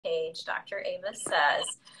page, Dr. Ava says.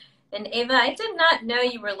 And Ava, I did not know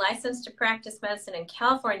you were licensed to practice medicine in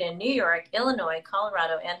California, New York, Illinois,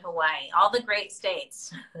 Colorado, and Hawaii, all the great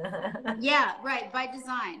states. Yeah, right. By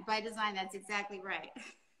design. By design, that's exactly right.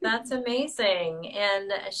 That's amazing.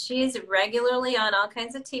 And she's regularly on all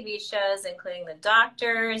kinds of TV shows, including The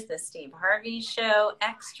Doctors, The Steve Harvey Show,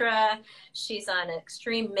 Extra. She's on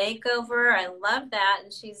Extreme Makeover. I love that.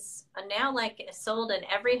 And she's now like sold in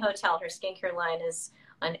every hotel. Her skincare line is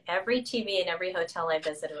on every TV and every hotel I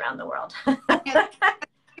visit around the world. Yeah,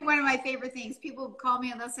 one of my favorite things. People call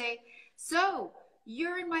me and they'll say, "So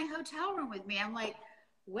you're in my hotel room with me." I'm like,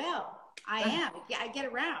 "Well, I am. Yeah, I get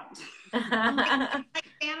around. I'm like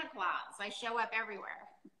Santa Claus. I show up everywhere."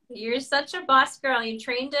 You're such a boss girl. You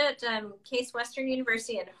trained at Case Western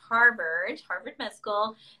University at Harvard Med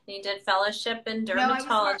School. And you did fellowship in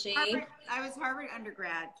dermatology. No, I was Harvard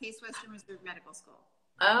undergrad. Case Western was their medical school.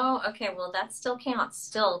 Oh, okay. Well, that still counts.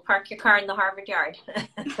 Still park your car in the Harvard yard.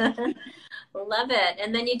 Love it.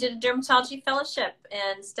 And then you did a dermatology fellowship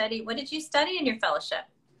and study. What did you study in your fellowship?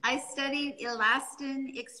 I studied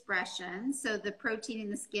elastin expression, so the protein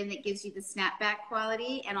in the skin that gives you the snapback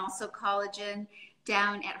quality, and also collagen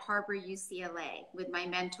down at Harbor UCLA with my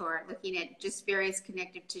mentor, looking at just various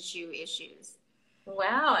connective tissue issues.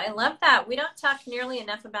 Wow, I love that. We don't talk nearly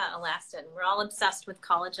enough about elastin. We're all obsessed with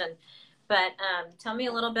collagen. But tell me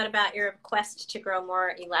a little bit about your quest to grow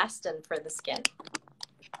more elastin for the skin.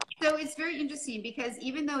 So it's very interesting because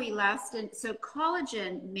even though elastin, so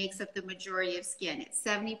collagen makes up the majority of skin. It's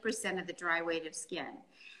 70% of the dry weight of skin.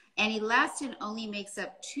 And elastin only makes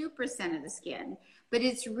up 2% of the skin. But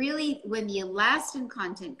it's really when the elastin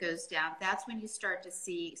content goes down, that's when you start to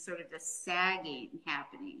see sort of the sagging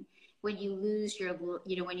happening, when you lose your,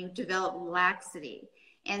 when you develop laxity.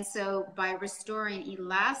 And so by restoring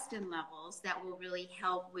elastin levels, that will really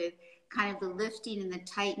help with kind of the lifting and the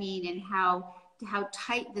tightening and how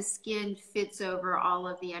tight the skin fits over all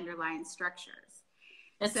of the underlying structures.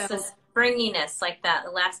 It's the springiness, like that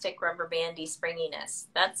elastic rubber bandy springiness.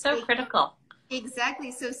 That's so critical.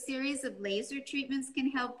 Exactly. So series of laser treatments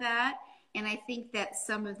can help that. And I think that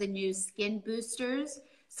some of the new skin boosters.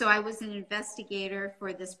 So I was an investigator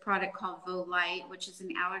for this product called Volite, which is an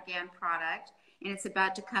Allergan product, and it's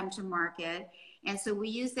about to come to market. And so we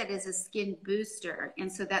use that as a skin booster.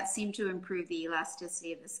 And so that seemed to improve the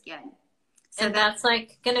elasticity of the skin. So and that's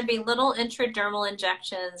like going to be little intradermal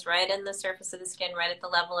injections right in the surface of the skin, right at the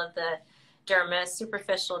level of the dermis,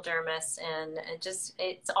 superficial dermis. And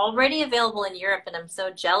it's already available in Europe. And I'm so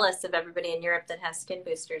jealous of everybody in Europe that has skin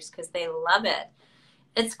boosters because they love it.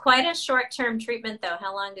 It's quite a short-term treatment though.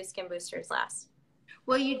 How long do skin boosters last?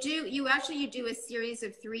 Well, you do a series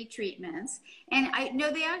of 3 treatments, and I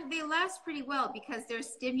know they last pretty well because they're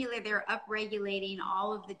upregulating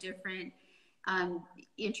all of the different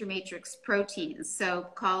intermatrix proteins, so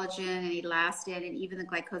collagen and elastin and even the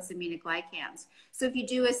glycosaminoglycans. So if you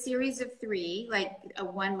do a series of 3, like a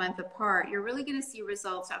 1 month apart, you're really going to see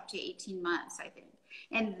results up to 18 months, I think,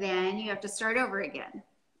 and then you have to start over again.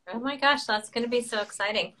 Oh my gosh, that's going to be so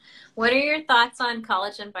exciting. What are your thoughts on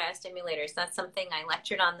collagen biostimulators? That's something I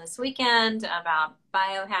lectured on this weekend about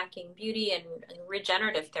biohacking beauty and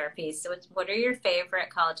regenerative therapies. So what are your favorite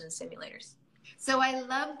collagen stimulators? So I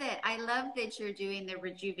love that you're doing the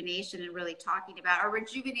rejuvenation and really talking about or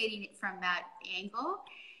rejuvenating it from that angle.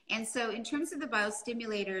 And so in terms of the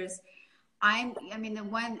biostimulators, I mean, the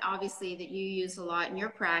one obviously that you use a lot in your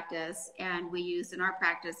practice and we use in our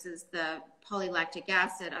practice is the polylactic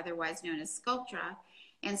acid, otherwise known as Sculptra.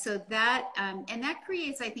 And so that, and that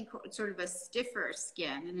creates, I think, sort of a stiffer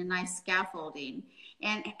skin and a nice scaffolding.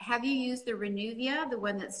 And have you used the Renuvia, the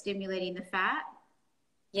one that's stimulating the fat?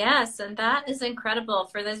 Yes, and that is incredible.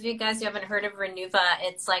 For those of you guys who haven't heard of Renuva,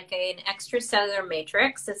 it's like an extracellular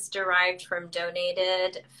matrix. It's derived from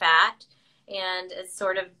donated fat, and it's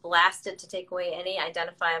sort of blasted to take away any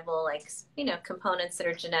identifiable, components that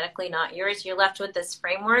are genetically not yours. You're left with this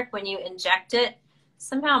framework. When you inject it,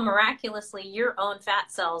 somehow miraculously, your own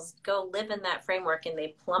fat cells go live in that framework, and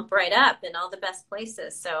they plump right up in all the best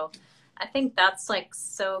places. So I think that's like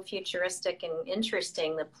so futuristic and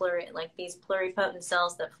interesting. These pluripotent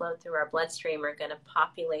cells that flow through our bloodstream are going to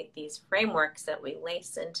populate these frameworks that we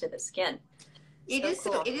lace into the skin. It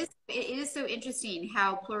is so interesting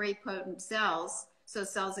how pluripotent cells, so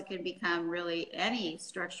cells that can become really any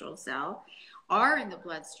structural cell, are in the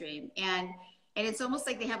bloodstream. And it's almost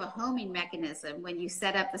like they have a homing mechanism. When you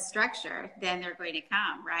set up the structure, then they're going to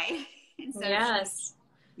come, right? And so yes.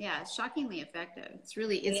 Yeah, shockingly effective. It's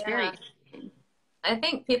very interesting. I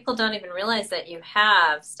think people don't even realize that you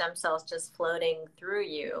have stem cells just floating through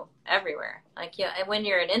you everywhere. Like, yeah, and when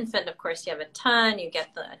you're an infant, of course, you have a ton. You get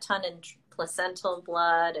a ton in placental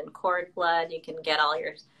blood and cord blood. You can get all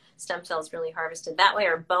your stem cells really harvested that way,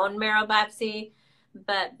 or bone marrow biopsy.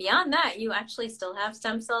 But beyond that, you actually still have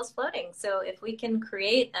stem cells floating. So if we can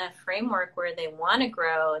create a framework where they want to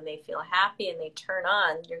grow and they feel happy and they turn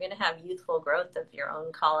on, you're going to have youthful growth of your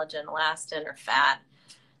own collagen, elastin, or fat.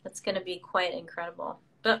 That's going to be quite incredible.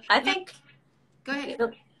 But I Yeah, think go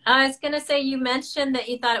ahead. I was going to say, you mentioned that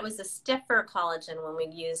you thought it was a stiffer collagen when we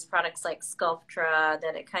use products like Sculptra,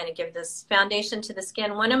 that it kind of gives this foundation to the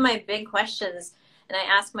skin. One of my big questions, and I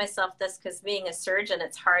ask myself this because being a surgeon,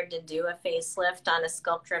 it's hard to do a facelift on a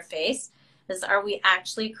Sculptra face, is are we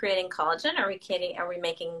actually creating collagen? Are we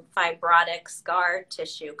making fibrotic scar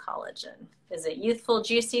tissue collagen? Is it youthful,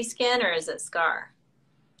 juicy skin, or is it scar?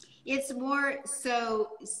 It's more so,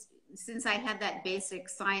 since I had that basic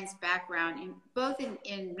science background in both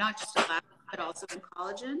in not just elastin, but also in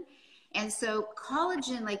collagen. And so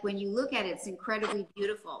collagen, like when you look at it, it's incredibly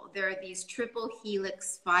beautiful. There are these triple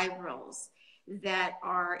helix fibrils that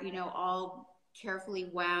are, you know, all carefully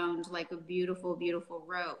wound like a beautiful, beautiful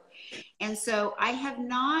rope. And so I have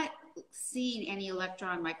not seen any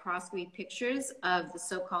electron microscopy pictures of the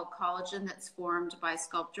so-called collagen that's formed by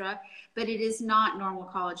Sculptra, but it is not normal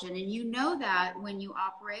collagen. And you know that when you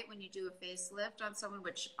operate, when you do a facelift on someone,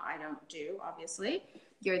 which I don't do, obviously,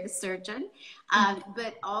 you're the surgeon,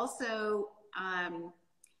 but also,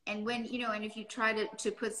 and when, you know, and if you try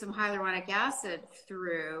to put some hyaluronic acid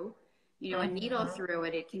through, you know, a needle Mhm. through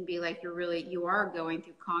it, it can be like you are going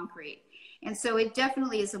through concrete. And so it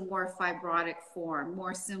definitely is a more fibrotic form,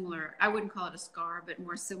 more similar. I wouldn't call it a scar, but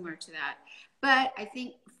more similar to that. But I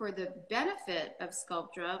think for the benefit of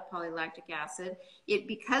Sculptra, polylactic acid, it,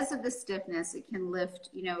 because of the stiffness, it can lift,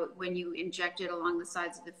 you know, when you inject it along the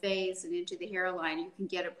sides of the face and into the hairline, you can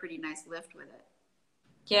get a pretty nice lift with it.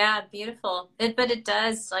 Yeah, beautiful. But it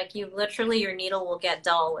does, like, you literally, your needle will get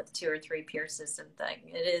dull with two or three pierces and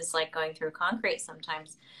thing. It is like going through concrete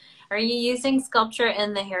sometimes. Are you using sculpture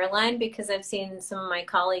in the hairline? Because I've seen some of my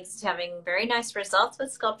colleagues having very nice results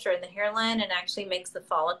with sculpture in the hairline, and actually makes the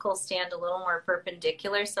follicle stand a little more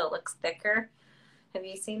perpendicular so it looks thicker. Have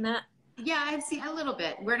you seen that? Yeah, I've seen a little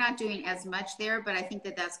bit. We're not doing as much there, but I think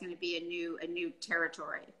that that's going to be a new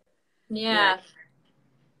territory where, Yeah.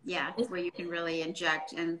 yeah, where you can really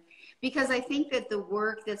inject. And because I think that the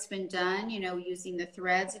work that's been done, you know, using the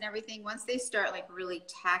threads and everything, once they start like really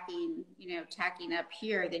tacking, you know, tacking up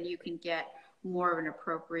here, then you can get more of an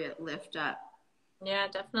appropriate lift up. Yeah,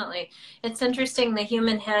 definitely. It's interesting. The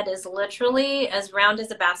human head is literally as round as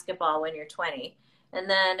a basketball when you're 20. And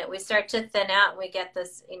then we start to thin out and we get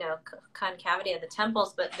this, concavity of the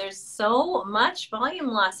temples, but there's so much volume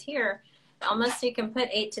loss here. Almost you can put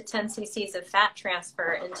 8 to 10 cc's of fat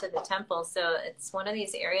transfer into the temples. So it's one of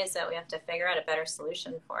these areas that we have to figure out a better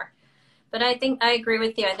solution for. But I think I agree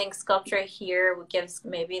with you. I think sculpture here gives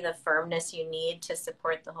maybe the firmness you need to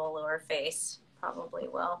support the whole lower face. Probably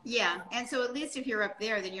will. Yeah. And so at least if you're up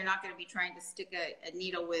there, then you're not going to be trying to stick a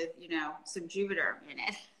needle with, you know, some Juvederm in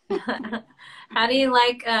it. How do you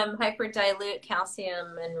like hyperdilute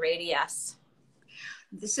calcium and radius?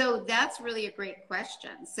 So that's really a great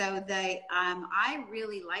question. So I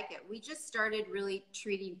really like it. We just started really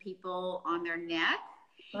treating people on their neck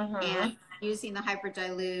and Mm-hmm. using the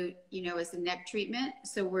hyperdilute, you know, as a neck treatment.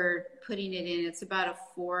 So we're putting it in, it's about a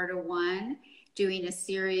 4-to-1, doing a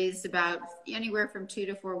series about anywhere from 2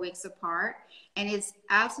 to 4 weeks apart. And it's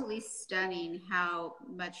absolutely stunning how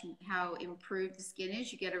improved the skin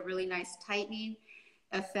is. You get a really nice tightening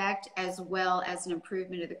effect as well as an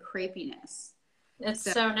improvement of the crepiness. It's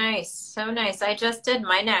So so nice, so nice. I just did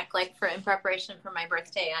my neck like for in preparation for my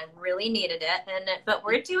birthday. I really needed it, but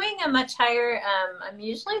we're doing a much higher. I'm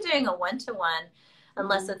usually doing a 1-to-1,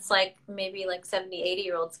 unless mhm. it's like maybe like 70,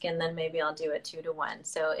 80-year-old skin. Then maybe I'll do a 2-to-1.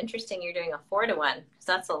 So interesting, you're doing a 4-to-1 because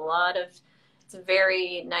that's a lot of. It's a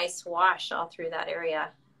very nice wash all through that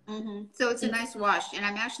area. So it's a nice wash. And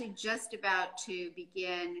I'm actually just about to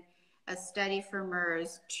begin a study for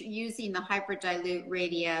MERS using the hyperdilute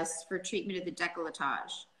radius for treatment of the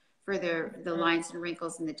décolletage, for the lines and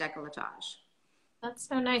wrinkles in the décolletage. That's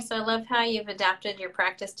so nice. I love how you've adapted your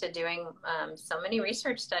practice to doing so many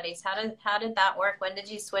research studies. How did that work? When did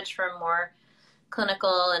you switch from more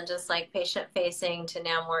clinical and just like patient facing to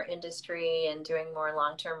now more industry and doing more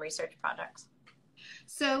long term research projects?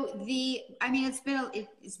 So I mean, it's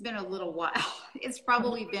been a little while. It's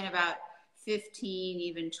probably been about 15,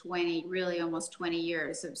 even 20, really almost 20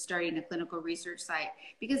 years of starting a clinical research site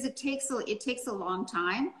because it takes a long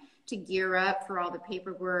time to gear up for all the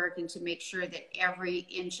paperwork and to make sure that every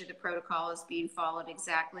inch of the protocol is being followed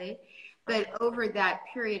exactly. But over that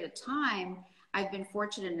period of time, I've been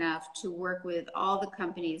fortunate enough to work with all the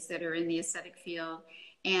companies that are in the aesthetic field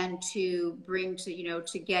and to bring to,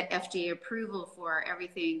 to get FDA approval for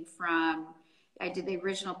everything from, I did the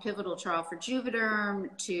original pivotal trial for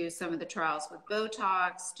Juvederm to some of the trials with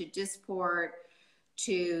Botox to Dysport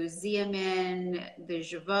to Xeomin, the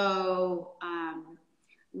Jeuveau.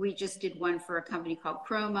 We just did one for a company called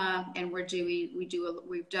Chroma, and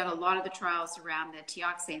we've done a lot of the trials around the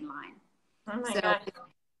Teoxane line. Oh my So, God.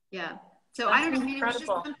 yeah. So That's I don't know. I mean, it was just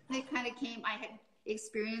incredible. something that kind of came. I had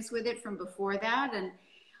experience with it from before that, and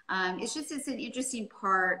it's an interesting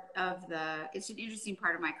part of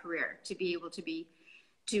my career to be able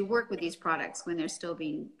to work with these products when they're still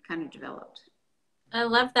being kind of developed. I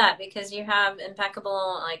love that because you have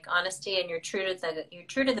impeccable like honesty and you're true to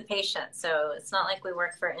the patient. So it's not like we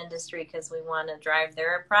work for industry because we want to drive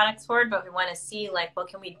their products forward, but we want to see like what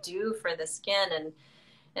can we do for the skin, and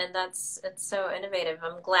it's so innovative.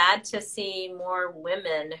 I'm glad to see more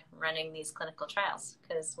women running these clinical trials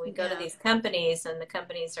because we go to Yeah. these companies and the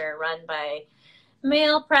companies are run by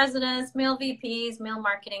male presidents, male VPs, male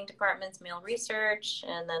marketing departments, male research,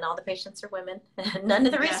 and then all the patients are women. None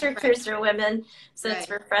of the Yeah. Right. researchers are women. So it's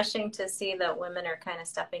Right. refreshing to see that women are kind of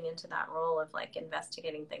stepping into that role of like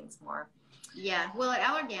investigating things more. Yeah. Well, at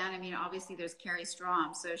Allergan, I mean, obviously there's Carrie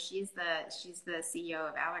Strom, so she's the CEO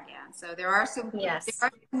of Allergan. So Yes. there are some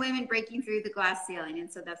women breaking through the glass ceiling,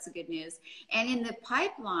 and so that's the good news. And in the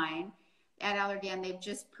pipeline at Allergan, they've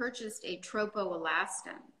just purchased a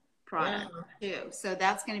tropoelastin product Mm. too. So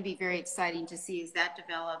that's going to be very exciting to see as that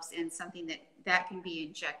develops and something that can be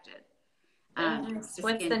injected Oh, nice. to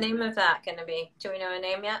What's skin. the name of that going to be? Do we know a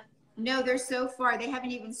name yet? No, they're so far. They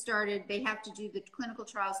haven't even started. They have to do the clinical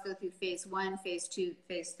trials, go through phase 1, phase 2,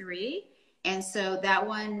 phase 3. And so that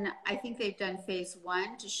one, I think they've done phase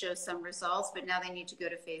 1 to show some results, but now they need to go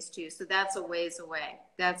to phase 2. So that's a ways away.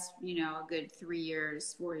 That's, a good 3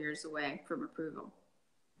 years, 4 years away from approval.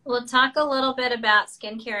 We'll talk a little bit about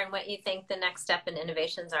skincare and what you think the next step in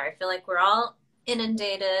innovations are. I feel like we're all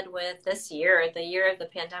inundated with this year. The year of the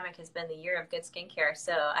pandemic has been the year of good skincare.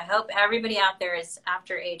 So I hope everybody out there is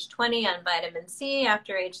after age 20 on vitamin C,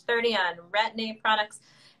 after age 30 on retin-A products,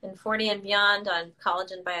 and 40 and beyond on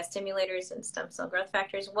collagen biostimulators and stem cell growth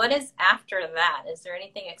factors. What is after that? Is there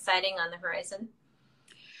anything exciting on the horizon?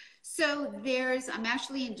 So I'm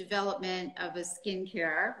actually in development of a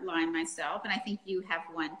skincare line myself, and I think you have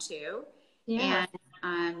one too. Yeah.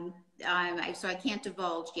 And so I can't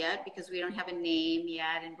divulge yet because we don't have a name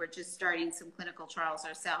yet, and we're just starting some clinical trials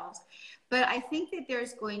ourselves. But I think that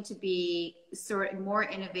there's going to be sort of more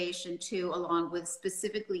innovation too, along with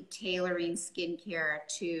specifically tailoring skincare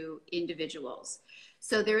to individuals.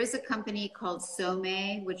 So there is a company called Some,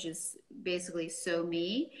 which is basically So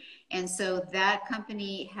Me. And so that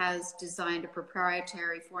company has designed a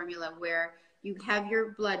proprietary formula where you have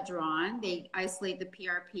your blood drawn, they isolate the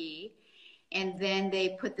PRP, and then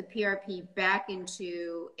they put the PRP back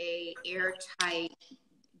into a airtight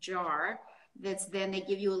jar. Then they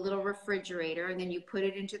give you a little refrigerator, and then you put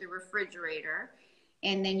it into the refrigerator.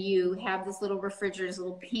 And then you have this little refrigerator, this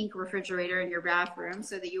little pink refrigerator in your bathroom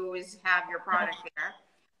so that you always have your product there.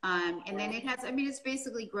 And then it has, I mean, it's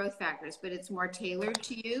basically growth factors, but it's more tailored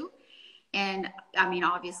to you. And I mean,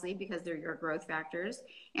 obviously, because they're your growth factors.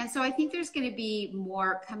 And so I think there's going to be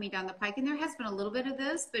more coming down the pike. And there has been a little bit of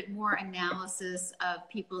this, but more analysis of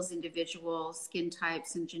people's individual skin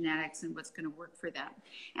types and genetics and what's going to work for them.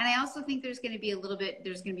 And I also think there's going to be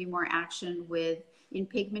more action in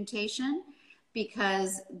pigmentation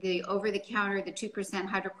because the over the counter, the 2%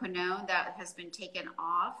 hydroquinone that has been taken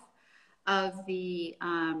off of the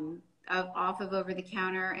off of over the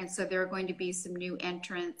counter. And so there are going to be some new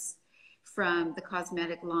entrants from the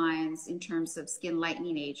cosmetic lines in terms of skin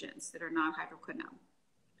lightening agents that are not hydroquinone.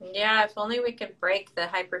 Yeah, if only we could break the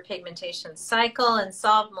hyperpigmentation cycle and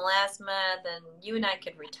solve melasma, then you and I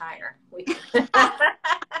could retire. We could, we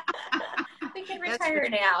could That's for retire sure.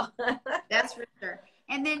 now. That's for sure.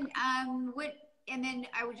 And then I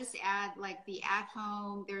would just add like the at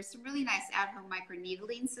home, there's some really nice at home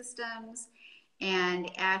microneedling systems. And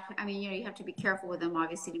I mean, you have to be careful with them,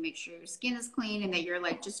 obviously, to make sure your skin is clean and that you're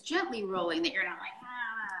like just gently rolling, that you're not like,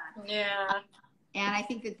 ah. Yeah. And I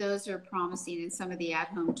think that those are promising in some of the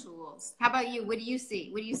at-home tools. How about you? What do you see?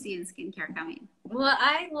 What do you see in skincare coming? Well,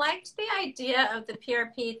 I liked the idea of the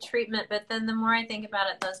PRP treatment, but then the more I think about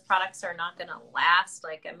it, those products are not going to last.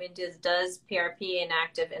 Like, I mean, does PRP and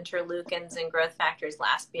active interleukins and growth factors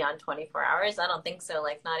last beyond 24 hours? I don't think so.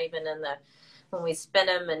 Like, not even in the when we spin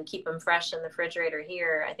them and keep them fresh in the refrigerator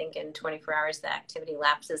here, I think in 24 hours the activity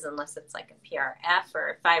lapses unless it's like a PRF or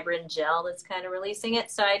a fibrin gel that's kind of releasing it.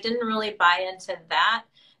 So I didn't really buy into that.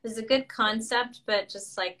 It was a good concept, but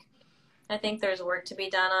just like I think there's work to be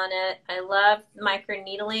done on it. I love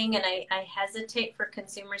microneedling, and I hesitate for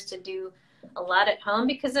consumers to do a lot at home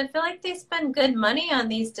because I feel like they spend good money on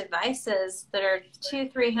these devices that are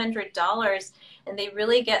 $200-300, and they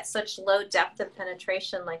really get such low depth of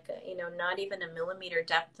penetration, like not even a millimeter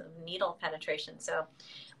depth of needle penetration. So,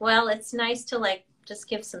 well, it's nice to like just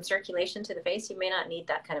give some circulation to the face. You may not need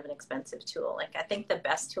that kind of an expensive tool. Like I think the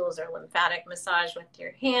best tools are lymphatic massage with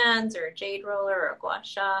your hands, or a jade roller, or a gua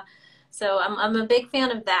sha. So I'm a big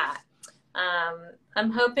fan of that.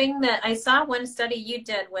 I'm hoping that I saw one study you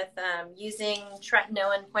did with using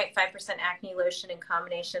tretinoin 0.5% acne lotion in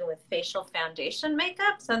combination with facial foundation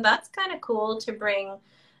makeup. So that's kind of cool to bring,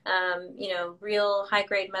 real high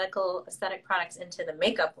grade medical aesthetic products into the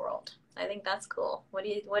makeup world. I think that's cool. What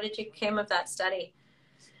did you came of that study?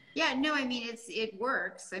 Yeah, no, I mean, it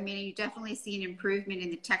works. I mean, you definitely see an improvement in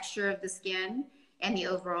the texture of the skin and the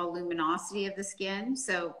overall luminosity of the skin.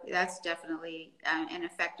 So that's definitely an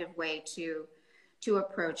effective way to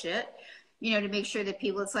approach it. To make sure that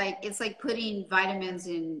people, it's like putting vitamins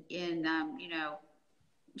in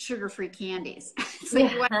sugar-free candies. It's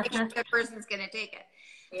like you want to make sure that person's going to take it.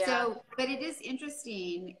 Yeah. So, but it is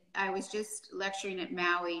interesting. I was just lecturing at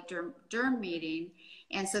Maui Derm meeting,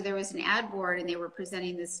 and so there was an ad board, and they were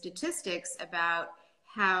presenting the statistics about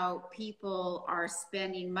how people are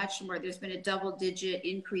spending much more. There's been a double-digit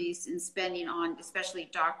increase in spending on, especially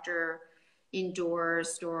doctor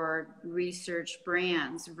endorsed or research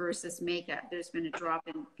brands versus makeup. There's been a drop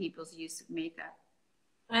in people's use of makeup.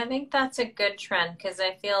 I think that's a good trend because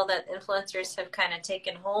I feel that influencers have kind of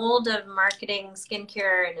taken hold of marketing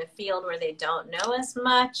skincare in a field where they don't know as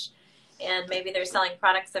much. And maybe they're selling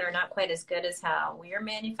products that are not quite as good as how we're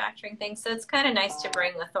manufacturing things. So it's kind of nice to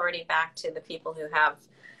bring authority back to the people who have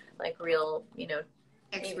like real, you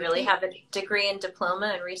really have a degree and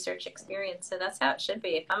diploma and research experience. So that's how it should be.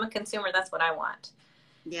 If I'm a consumer, that's what I want.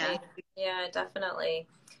 Yeah. Yeah, definitely.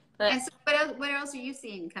 But and so what else are you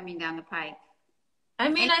seeing coming down the pike? I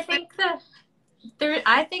mean, I think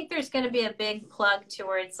there's going to be a big plug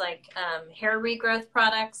towards like hair regrowth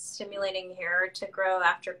products, stimulating hair to grow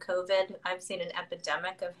after COVID. I've seen an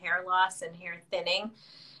epidemic of hair loss and hair thinning.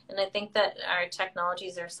 And I think that our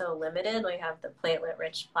technologies are so limited. We have the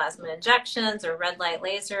platelet-rich plasma injections or red light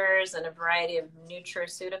lasers and a variety of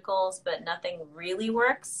nutraceuticals, but nothing really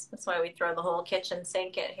works. That's why we throw the whole kitchen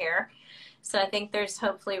sink at hair. So I think there's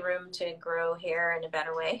hopefully room to grow hair in a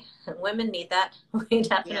better way. Women need that. We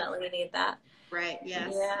definitely need that. Right,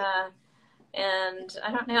 yes. Yeah. And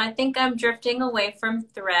I don't know, I think I'm drifting away from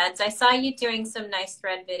threads. I saw you doing some nice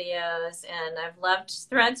thread videos, and I've loved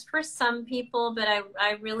threads for some people, but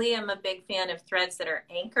I really am a big fan of threads that are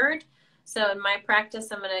anchored. So in my practice,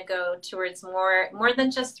 I'm going to go towards more than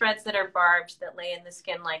just threads that are barbed that lay in the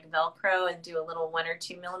skin like Velcro and do a little 1 or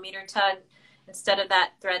 2 millimeter tug. Instead of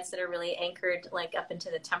that, threads that are really anchored like up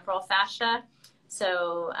into the temporal fascia.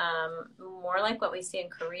 So more like what we see in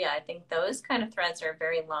Korea. I think those kind of threads are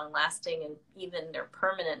very long lasting, and even they're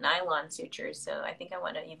permanent nylon sutures. So I think I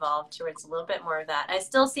want to evolve towards a little bit more of that. I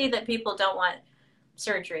still see that people don't want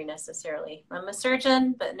surgery necessarily. I'm a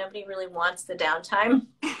surgeon, but nobody really wants the downtime.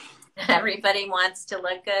 Everybody wants to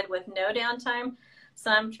look good with no downtime.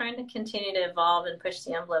 So I'm trying to continue to evolve and push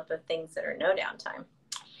the envelope of things that are no downtime.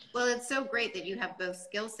 Well, it's so great that you have both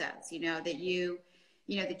skill sets, that you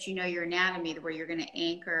know your anatomy, where you're going to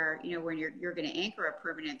anchor, when you're going to anchor a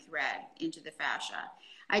permanent thread into the fascia.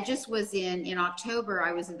 I just was in October,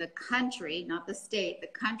 I was in the country, not the state, the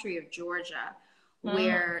country of Georgia,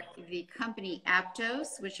 where the company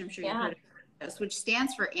Aptos, which I'm sure you've heard of, which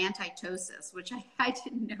stands for antitosis, which I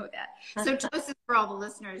didn't know that. So ptosis for all the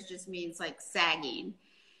listeners just means like sagging.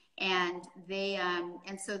 And they,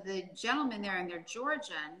 and so the gentleman there, and they're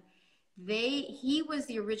Georgian, he was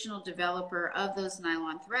the original developer of those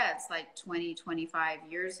nylon threads like 20-25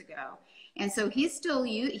 years ago. And so he's still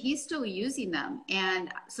using them.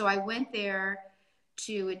 And so I went there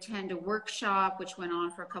to attend a workshop, which went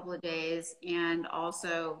on for a couple of days. And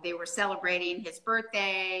also they were celebrating his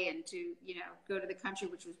birthday, and to, go to the country,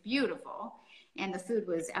 which was beautiful. And the food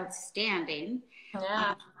was outstanding.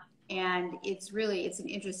 Yeah. And it was a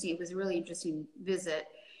really interesting visit.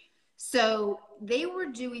 So they were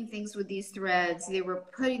doing things with these threads. They were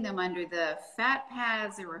putting them under the fat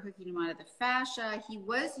pads. They were hooking them onto the fascia. He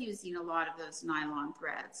was using a lot of those nylon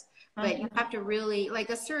threads, but you have to really, like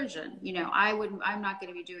a surgeon, I'm not going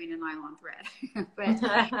to be doing a nylon thread, but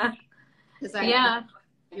Yeah.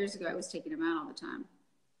 Years ago, I was taking them out all the time.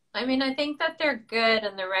 I mean, I think that they're good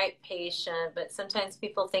in the right patient, but sometimes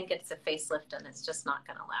people think it's a facelift and it's just not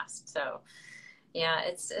going to last. So, yeah,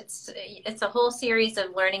 it's a whole series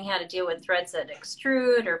of learning how to deal with threads that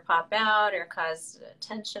extrude or pop out or cause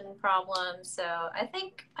tension problems. So I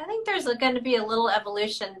think there's going to be a little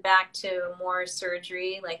evolution back to more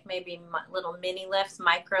surgery, like maybe little mini lifts,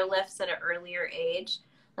 micro lifts at an earlier age,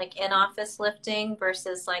 like in-office lifting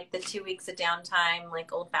versus like the 2 weeks of downtime,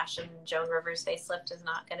 like old-fashioned Joan Rivers facelift is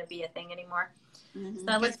not going to be a thing anymore. So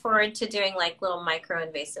I look forward to doing like little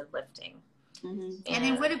micro-invasive lifting. And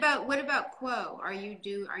then what about Quo? Are you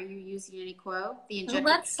using any Quo? The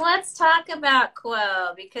injectable? Let's talk about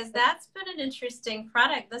Quo because that's been an interesting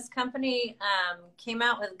product. This company came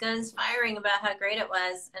out with guns firing about how great it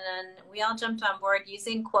was, and then we all jumped on board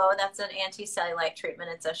using Quo. That's an anti-cellulite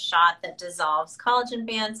treatment. It's a shot that dissolves collagen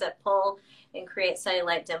bands that pull and create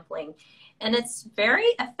cellulite dimpling, and it's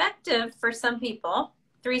very effective for some people.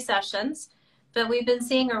 3 sessions. But we've been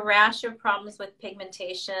seeing a rash of problems with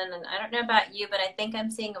pigmentation. And I don't know about you, but I think I'm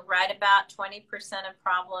seeing right about 20% of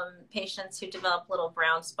problem patients who develop little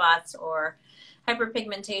brown spots or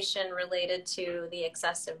hyperpigmentation related to the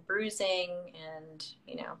excessive bruising. And,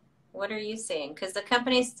 what are you seeing? Because the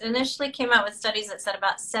companies initially came out with studies that said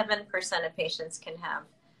about 7% of patients can have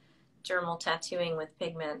dermal tattooing with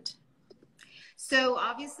pigment. So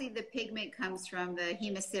obviously the pigment comes from the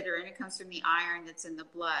hemosiderin. It comes from the iron that's in the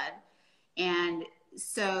blood. And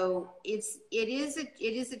so it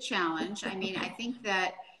is a challenge. I mean, I think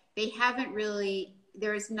that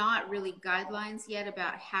there's not really guidelines yet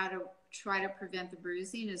about how to try to prevent the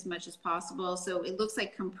bruising as much as possible. So it looks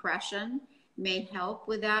like compression may help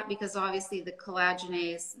with that because obviously the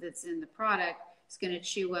collagenase that's in the product is going to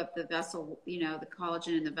chew up the vessel, the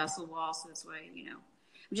collagen in the vessel wall. So that's why, I'm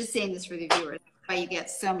just saying this for the viewers, why you get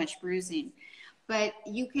so much bruising. But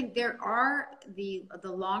there are the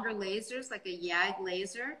longer lasers, like a YAG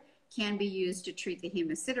laser, can be used to treat the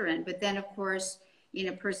hemosiderin. But then, of course, in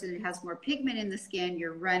a person that has more pigment in the skin,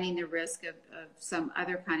 you're running the risk of some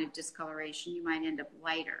other kind of discoloration. You might end up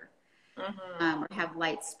lighter or have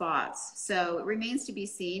light spots. So it remains to be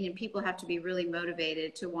seen, and people have to be really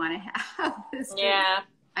motivated to want to have this treatment,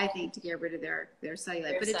 I think, to get rid of their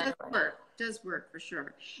cellulite. But it does work. It does work for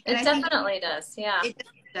sure. And it definitely does, yeah. It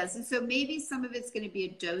does. And so maybe some of it's going to be a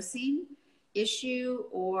dosing issue,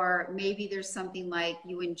 or maybe there's something like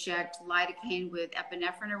you inject lidocaine with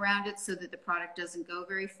epinephrine around it so that the product doesn't go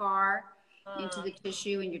very far into the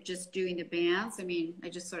tissue and you're just doing the bands. I mean, I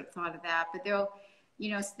just sort of thought of that, but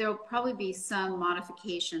there'll probably be some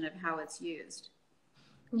modification of how it's used.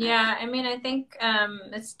 Yeah, I mean, I think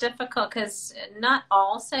it's difficult because not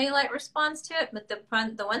all cellulite responds to it, but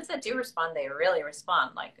the ones that do respond, they really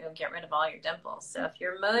respond. Like, it'll get rid of all your dimples. So if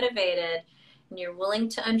you're motivated and you're willing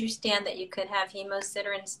to understand that you could have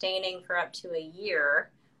hemosiderin staining for up to a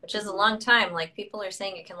year, which is a long time. Like, people are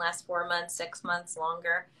saying it can last 4 months, 6 months,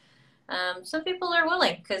 longer. Some people are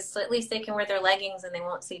willing because at least they can wear their leggings and they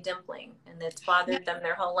won't see dimpling, and it's bothered them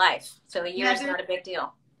their whole life. So a year is not a big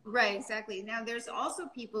deal. Right, exactly. Now, there's also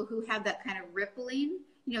people who have that kind of rippling,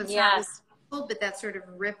 it's yes. not but that sort of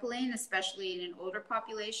rippling, especially in an older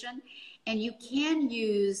population. And you can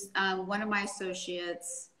use, one of my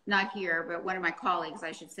associates, not here, but one of my colleagues,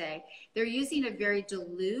 I should say, they're using a very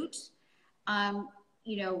dilute,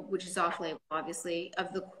 which is off-label, obviously,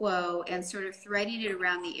 of the Quo and sort of threading it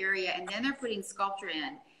around the area. And then they're putting sculpture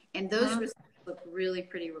in. And those results look really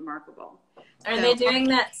pretty remarkable. Are they doing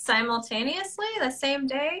that simultaneously the same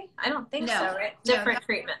day? I don't think so, right? Different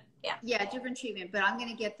treatment. Yeah. Yeah, different treatment. But I'm going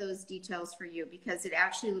to get those details for you because it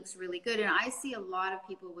actually looks really good. And I see a lot of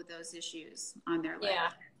people with those issues on their leg.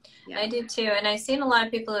 Yeah, I do too. And I've seen a lot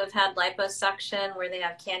of people who have had liposuction where they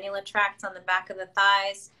have cannula tracts on the back of the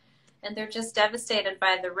thighs. And they're just devastated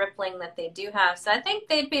by the rippling that they do have. So I think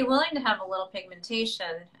they'd be willing to have a little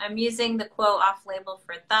pigmentation. I'm using the Quo off-label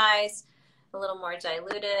for thighs, a little more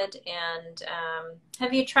diluted. And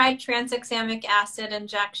have you tried tranexamic acid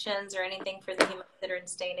injections or anything for the hemosiderin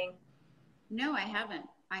staining? No, I haven't.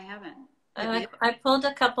 I pulled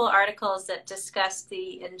a couple articles that discuss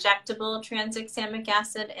the injectable tranexamic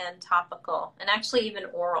acid and topical, and actually even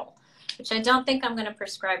oral, which I don't think I'm going to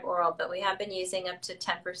prescribe oral, but we have been using up to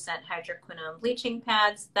 10% hydroquinone bleaching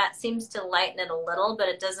pads. That seems to lighten it a little, but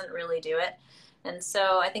it doesn't really do it. And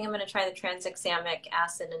so I think I'm going to try the tranexamic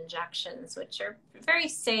acid injections, which are very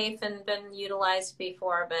safe and been utilized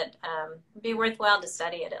before, but it'd be worthwhile to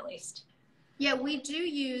study it at least. Yeah, we do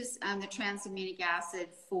use the tranexamic acid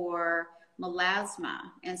for melasma.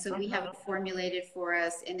 And so we have it formulated for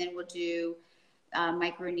us, and then we'll do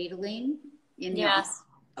microneedling in the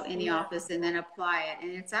in the Yeah. office and then apply it.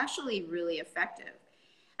 And it's actually really effective.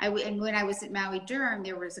 And when I was at Maui Derm,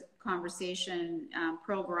 there was a conversation.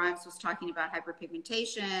 Pearl Grimes was talking about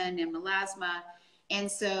hyperpigmentation and melasma. And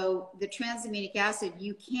so the transaminic acid,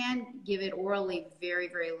 you can give it orally, very,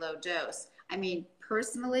 very low dose. I mean,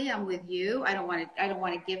 personally, I'm with you. I don't want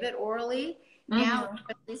to give it orally now, Hmm.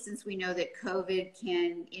 especially since we know that COVID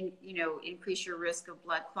can, increase your risk of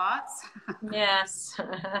blood clots. Yes.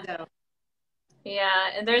 So Yeah,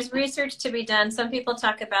 and there's research to be done. Some people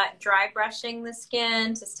talk about dry brushing the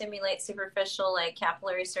skin to stimulate superficial, like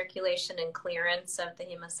capillary circulation and clearance of the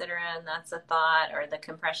hemosiderin. That's a thought, or the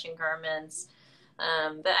compression garments.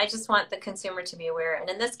 But I just want the consumer to be aware. And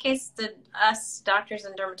in this case, us doctors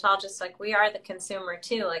and dermatologists, like we are the consumer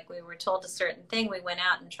too. Like we were told a certain thing, we went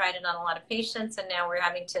out and tried it on a lot of patients, and now we're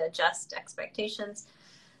having to adjust expectations.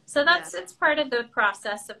 So yeah, it's part of the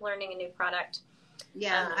process of learning a new product.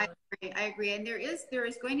 yeah, Um, I agree. And there is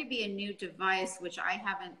going to be a new device which I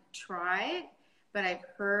haven't tried, but I've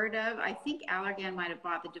heard of. I think Allergan might have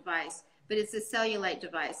bought the device, but it's a cellulite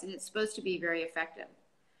device, and it's supposed to be very effective.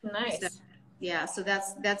 So nice. yeah, so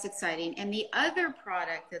that's exciting. And the other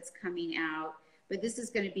product that's coming out, but this is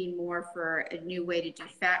going to be more for a new way to do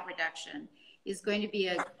fat reduction, is going to be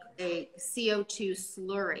a CO2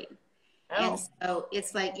 slurry. And Oh. so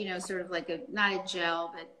it's like, sort of like not a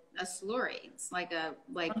gel, but a slurry. It's like a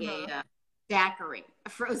Mhm. daiquiri, a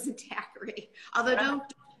frozen daiquiri. Although don't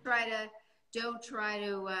try to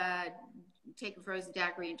take a frozen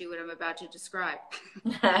daiquiri and do what I'm about to describe.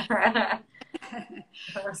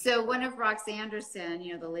 So one of Rox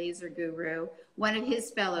Anderson, the laser guru, one of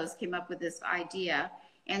his fellows came up with this idea.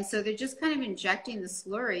 And so they're just kind of injecting the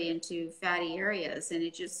slurry into fatty areas, and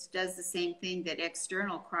it just does the same thing that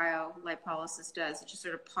external cryolipolysis does. It just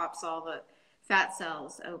sort of pops all the fat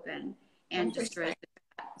cells open and destroys Interesting.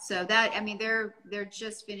 the fat. So that, I mean, they're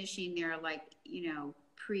just finishing their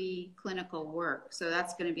preclinical work. So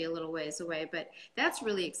that's going to be a little ways away, but that's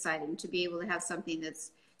really exciting to be able to have something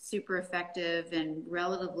that's super effective and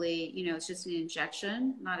relatively, it's just an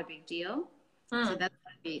injection, not a big deal. Hmm. So So that's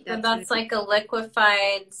going to that's be like a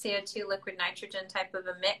liquefied CO2 liquid nitrogen type of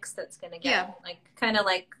a mix that's going to get yeah, like kind of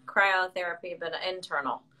like cryotherapy, but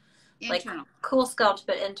internal, like internal. cool sculpt,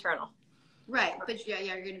 but internal. Right, but yeah,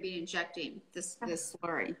 you're going to be injecting this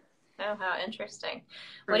slurry. Oh, how interesting.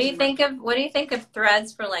 Frozen. What do you think of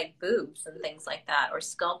threads for like boobs and things like that, or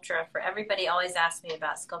Sculptra for everybody always asks me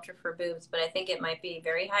about Sculptra for boobs, but I think it might be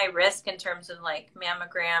very high risk in terms of like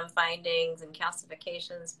mammogram findings and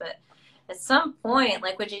calcifications, but at some point,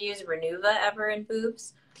 like would you use Renuva ever in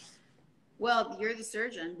boobs? Well, you're the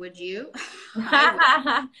surgeon. Would you? I would.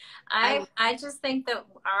 I I would. I just think that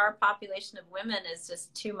our population of women is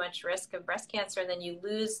just too much risk of breast cancer, and then you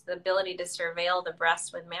lose the ability to surveil the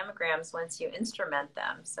breasts with mammograms once you instrument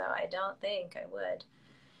them. So I don't think I would.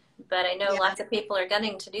 But I know Yeah, lots of people are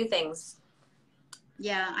gunning to do things.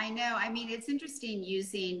 yeah, I know. I mean, it's interesting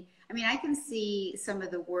using. I mean, I can see some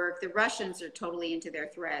of the work. The Russians are totally into their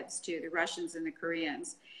threads too. The Russians and the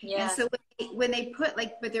Koreans. And Yes. so when they put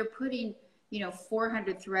but they're putting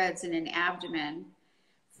 400 threads in an abdomen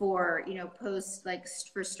for post like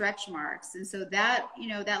for stretch marks, and so that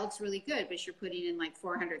looks really good, but you're putting in like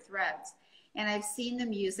 400 threads. And I've seen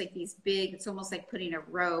them use like these big, it's almost like putting a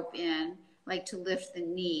rope in, like to lift the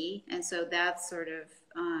knee. And so that's sort of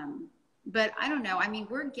but I don't know, I mean,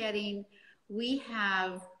 we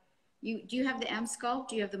have do you have the M sculpt,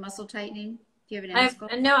 do you have the muscle tightening, do you have an M I've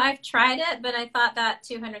sculpt? no, I've tried it, but I thought that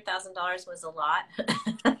 $200,000 was a lot.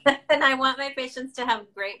 And I want my patients to have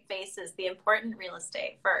great faces, the important real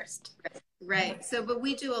estate first. Right. So, but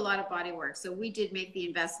we do a lot of body work. So we did make the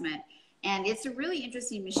investment, and it's a really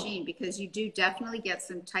interesting machine because you do definitely get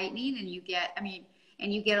some tightening, and you get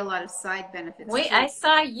a lot of side benefits Wait, too. I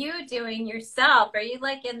saw you doing yourself. Are you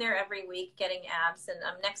like in there every week getting abs? And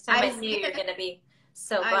next time I I see you, you're wish, going to be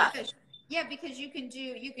so I buff. wish. Yeah, because you can do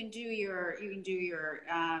your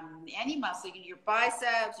any muscle. You can do your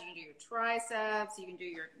biceps, you can do your triceps, you can do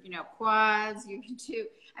your quads. You can do.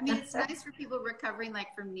 I mean, it's nice for people recovering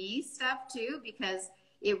like from knee stuff too because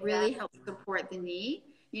it Yeah. really helps support the knee.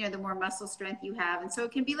 The more muscle strength you have, and so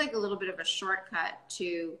it can be like a little bit of a shortcut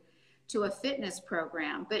to a fitness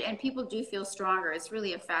program. And people do feel stronger. It's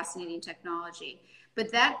really a fascinating technology. But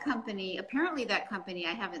that company,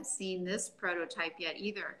 I haven't seen this prototype yet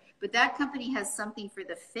either, but that company has something for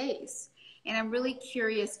the face. And I'm really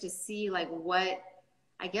curious to see like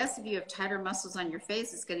I guess if you have tighter muscles on your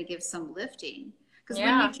face, it's going to give some lifting. Because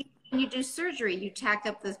Yeah. when you do surgery, you tack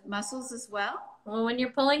up the muscles as well. Well, when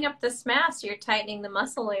you're pulling up this mass, you're tightening the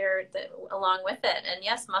muscle layer along with it. And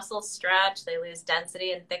yes, muscles stretch, they lose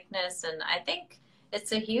density and thickness. And I think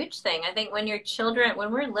It's a huge thing. I think when you're children,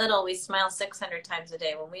 when we're little, we smile 600 times a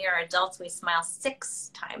day. When we are adults, we smile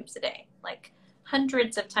 6 times a day, like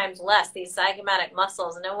hundreds of times less. These zygomatic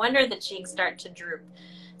muscles, no wonder the cheeks start to droop.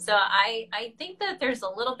 So I think that there's a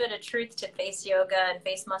little bit of truth to face yoga and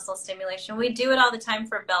face muscle stimulation. We do it all the time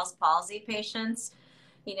for Bell's palsy patients,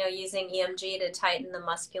 you know, using EMG to tighten the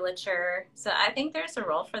musculature. So I think there's a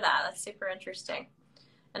role for that. That's super interesting.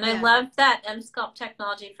 And I Yeah. love that M-Sculpt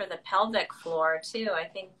technology for the pelvic floor too. I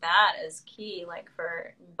think that is key, like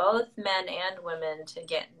for both men and women to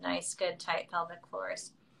get nice, good, tight pelvic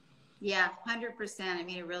floors. Yeah, 100%. I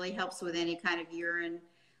mean, it really helps with any kind of urine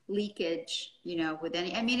leakage, you know, with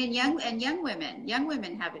any, I mean, young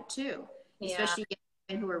women have it too, Yeah. especially young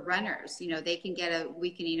women who are runners, you know, they can get a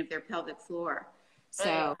weakening of their pelvic floor. Oh,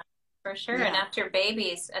 yeah, So, for sure. And yeah, after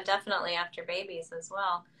babies, definitely after babies as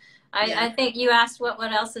well. yeah. I think you asked what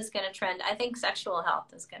else is going to trend. I think sexual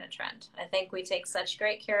health is going to trend. I think we take such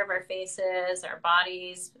great care of our faces, our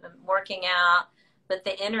bodies, working out, but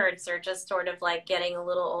the innards are just sort of like getting a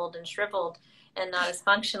little old and shriveled and not as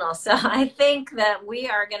functional. So I think that we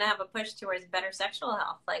are going to have a push towards better sexual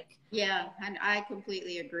health. Like, Yeah, and I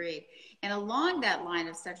completely agree. And along that line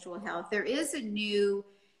of sexual health, there is a new,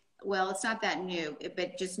 well, it's not that new,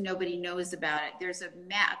 but just nobody knows about it. There's a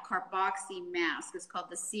carboxy mask. It's called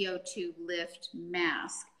the CO2 lift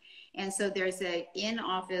mask. And so there's a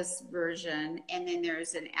in-office version, and then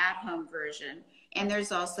there's an at-home version, and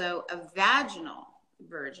there's also a vaginal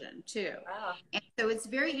version too. wow. And so it's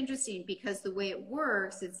very interesting because the way it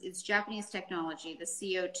works, it's Japanese technology, the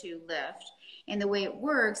CO2 lift. And the way it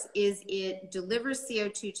works is it delivers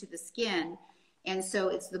CO2 to the skin. And so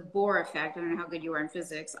it's the Bohr effect. I don't know how good you are in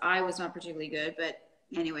physics. I was not particularly good, but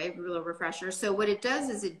anyway, a little refresher. So what it does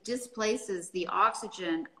is it displaces the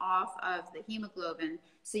oxygen off of the hemoglobin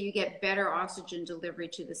so you get better oxygen delivery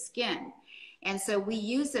to the skin. And so we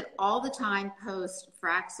use it all the time post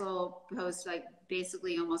Fraxel, post like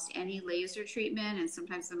basically almost any laser treatment and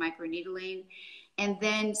sometimes the microneedling. And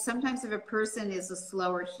then sometimes if a person is a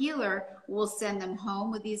slower healer, we'll send them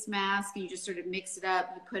home with these masks and you just sort of mix it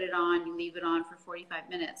up, you put it on, you leave it on for 45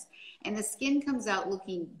 minutes. And the skin comes out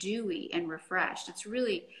looking dewy and refreshed.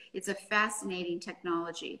 It's a fascinating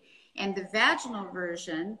technology. And the vaginal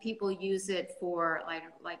version, people use it for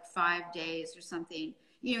like 5 days or something.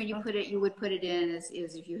 You know, you would put it in as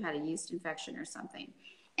if you had a yeast infection or something.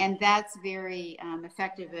 And that's very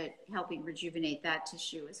effective at helping rejuvenate that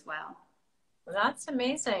tissue as well. That's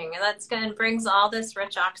amazing. That's going to brings all this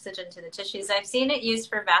rich oxygen to the tissues. I've seen it used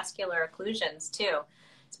for vascular occlusions too,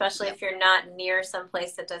 especially Yep. if you're not near some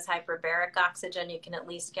place that does hyperbaric oxygen, you can at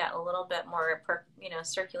least get a little bit more,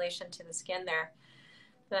 circulation to the skin there.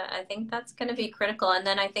 But I think that's going to be critical. And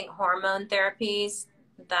then I think hormone therapies,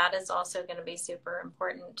 that is also going to be super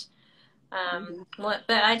important. Mm-hmm. But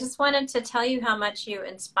I just wanted to tell you how much you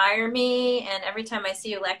inspire me. And every time I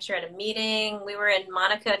see you lecture at a meeting, we were in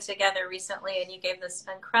Monaco together recently, and you gave this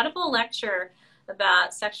incredible lecture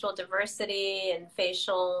about sexual diversity and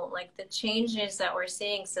facial, like the changes that we're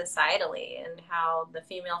seeing societally and how the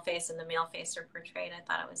female face and the male face are portrayed. I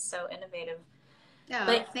thought it was so innovative. No,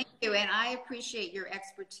 But thank you. And I appreciate your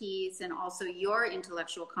expertise and also your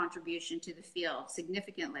intellectual contribution to the field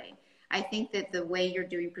significantly. I think that the way you're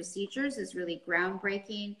doing procedures is really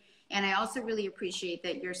groundbreaking. And I also really appreciate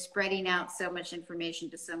that you're spreading out so much information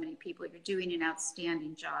to so many people. You're doing an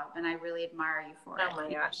outstanding job, and I really admire you for oh my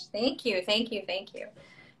it. gosh, thank you, thank you, thank you.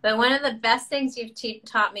 But one of the best things you've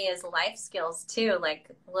taught me is life skills too, like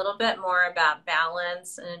a little bit more about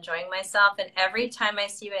balance and enjoying myself. And every time I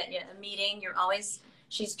see you at a meeting,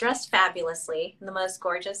 she's dressed fabulously, in the most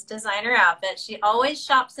gorgeous designer outfit. She always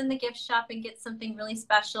shops in the gift shop and gets something really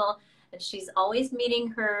special. And she's always meeting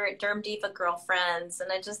her Derm Diva girlfriends.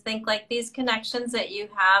 And I just think like these connections that you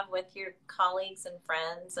have with your colleagues and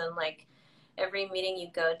friends and like every meeting you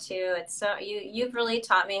go to, it's so you've really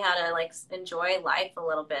taught me how to like enjoy life a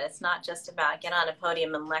little bit. It's not just about get on a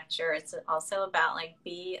podium and lecture. It's also about like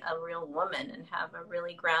be a real woman and have a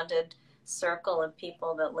really grounded circle of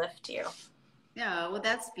people that lift you. Yeah, well,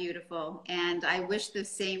 that's beautiful. And I wish the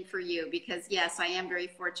same for you because, yes, I am very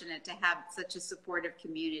fortunate to have such a supportive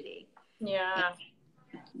community. And, Yeah.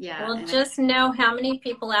 yeah, Well, and just know how many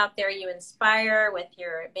people out there you inspire with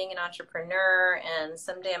your being an entrepreneur. And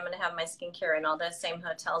someday I'm going to have my skincare in all those same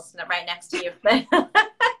hotels right next to you.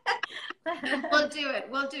 we'll do it.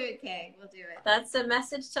 We'll do it, Kay. We'll do it. That's a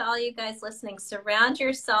message to all you guys listening. Surround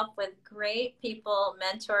yourself with great people,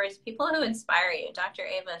 mentors, people who inspire you. Dr.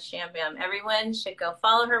 Ava Shamban. Everyone should go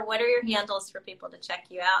follow her. What are your handles for people to check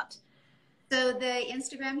you out? So the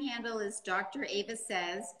Instagram handle is Dr. Ava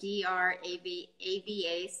Says,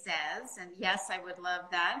 DRAVA Says. And yes, I would love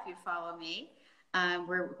that if you follow me.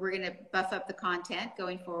 We're going to buff up the content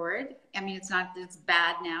going forward. I mean, it's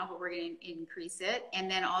bad now, but we're going to increase it.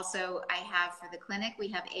 And then also I have for the clinic, we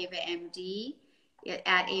have Ava MD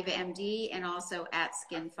at Ava MD and also at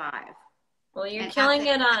Skin 5. Well, you're And killing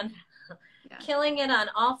it on yeah. killing it on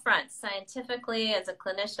all fronts, scientifically, as a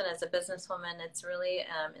clinician, as a businesswoman. It's really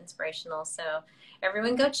inspirational. So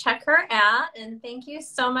everyone go check her out. And thank you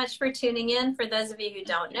so much for tuning in. For those of you who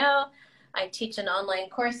don't know, I teach an online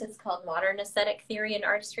course. It's called Modern Aesthetic Theory and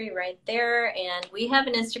Artistry right there. And we have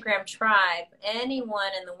an Instagram tribe.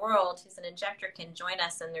 Anyone in the world who's an injector can join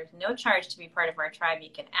us, and there's no charge to be part of our tribe. You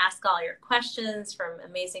can ask all your questions from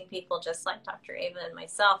amazing people just like Dr. Ava and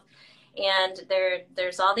myself. And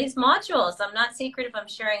there's all these modules. I'm not secretive. I'm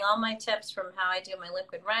sharing all my tips from how I do my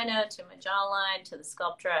liquid rhino to my jawline to the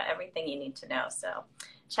Sculptra, everything you need to know. So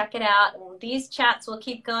check it out. These chats will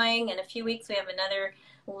keep going. In a few weeks, we have another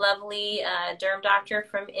lovely derm doctor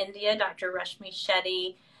from India, Dr. Rashmi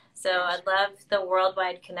Shetty. So I love the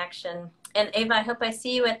worldwide connection. And Ava, I hope I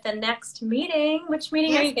see you at the next meeting. Which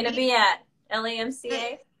meeting are you going to be at?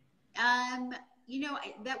 LAMCA? You know,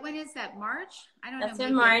 when is that? March? I don't know. That's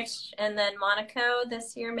in March, and then Monaco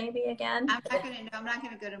this year, maybe again. I'm not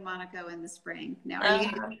gonna go to Monaco in the spring. No, are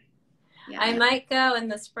you gonna go? Yeah, I might go in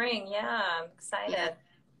the spring. Yeah, I'm excited.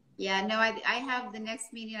 Yeah, no, I have the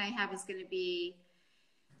next meeting I have is going to be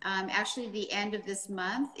actually the end of this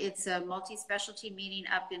month. It's a multi-specialty meeting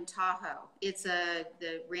up in Tahoe. It's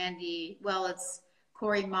it's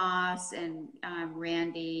Corey Moss and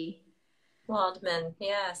Randy Waldman.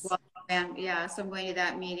 Yes. Yeah, so I'm going to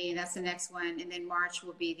that meeting. That's the next one. And then March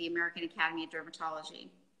will be the American Academy of Dermatology.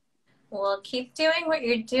 Well, keep doing what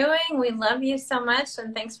you're doing. We love you so much.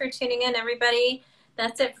 And thanks for tuning in, everybody.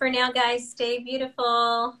 That's it for now, guys. Stay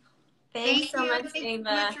beautiful. Thanks so much, Ava. Thank you so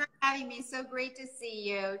much for having me. So great to see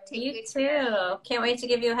you. You too. Can't wait to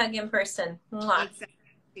give you a hug in person. Mwah.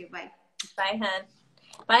 Exactly. Bye. Bye, hun.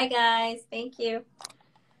 Bye, guys. Thank you.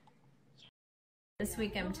 This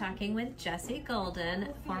week I'm talking with Jessie Golden,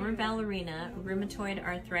 former ballerina, rheumatoid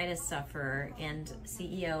arthritis sufferer, and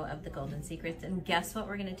CEO of the Golden Secrets. And guess what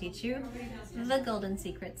we're going to teach you? The Golden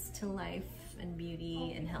Secrets to life and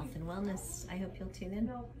beauty and health and wellness. I hope you'll tune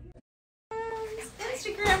in.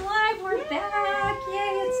 Instagram Live, we're back.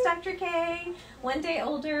 Yay, it's Dr. K, one day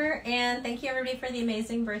older. And thank you everybody for the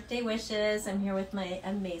amazing birthday wishes. I'm here with my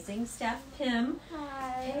amazing staff, Pim.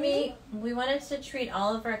 Hi. We wanted to treat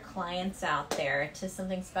all of our clients out there to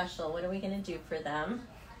something special. What are we going to do for them?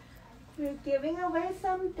 We're giving away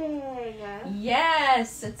something.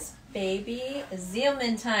 Yes, it's Baby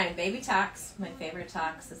Zeoman time. Baby Tox, my favorite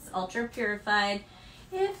tox. It's ultra purified.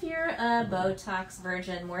 If you're a Botox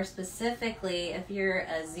virgin, more specifically, if you're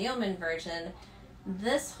a Zeoman virgin,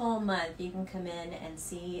 this whole month you can come in and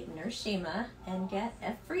see Nurse Shima and get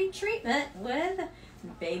a free treatment with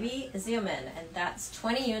Baby Zeoman. And that's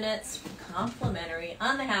 20 units complimentary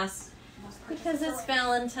on the house because it's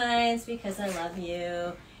Valentine's, because I love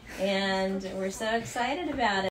you, and we're so excited about it.